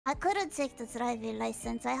I couldn't take the driving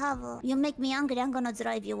license. I have a... You make me angry, I'm gonna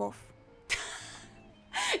drive you off.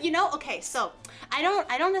 You know, okay, so I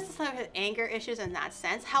don't necessarily have anger issues in that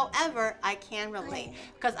sense. However, I can relate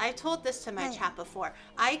because I told this to my chat before.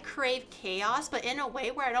 I crave chaos, but in a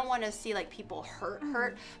way where I don't want to see like people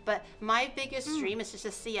hurt. But my biggest dream is just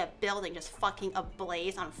to see a building just fucking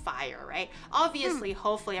ablaze on fire, right? Obviously,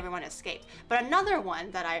 hopefully everyone escaped. But another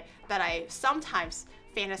one that I sometimes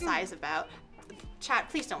fantasize about. Chat,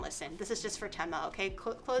 please don't listen. This is just for Tema, okay?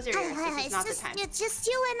 Close your ears. This is not the time. It's just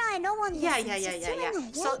you and I. No one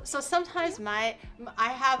listens. Yeah. So sometimes I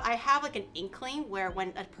have like an inkling where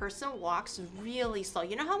when a person walks really slow,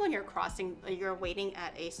 you know how when you're waiting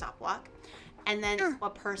at a stopwalk, and then a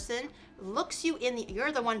person looks you in the,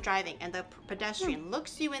 you're the one driving, and the pedestrian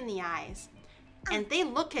looks you in the eyes, and they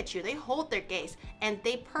look at you, they hold their gaze, and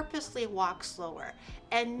they purposely walk slower,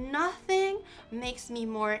 and nothing makes me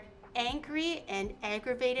more angry and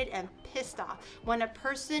aggravated and pissed off when a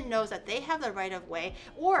person knows that they have the right of way,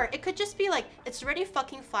 or it could just be like it's already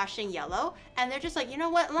fucking flashing yellow and they're just like, you know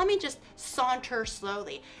what, let me just saunter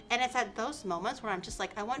slowly. And it's at those moments where I'm just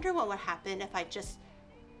like, I wonder what would happen if I just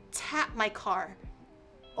tap my car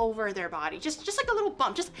over their body, just like a little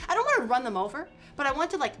bump. Just, I don't want to run them over, but I want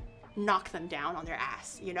to like knock them down on their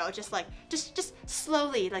ass, you know, just like just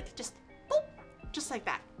slowly, like just boop, just like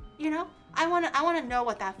that. You know, I wanna know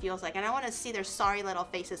what that feels like, and I want to see their sorry little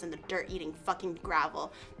faces in the dirt eating fucking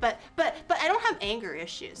gravel. But I don't have anger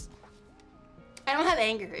issues. I don't have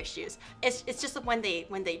anger issues. It's just when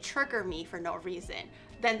they trigger me for no reason,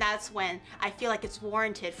 then that's when I feel like it's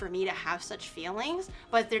warranted for me to have such feelings.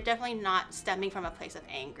 But they're definitely not stemming from a place of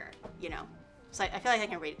anger, you know. So I feel like I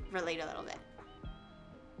can relate a little bit.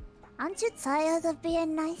 Aren't you tired of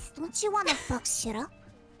being nice? Don't you want to fuck shit up?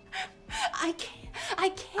 I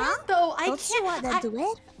can't though. Don't you wanna do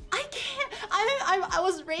it? I can't. I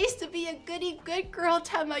was raised to be a goody good girl,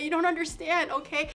 Tema. You don't understand, okay?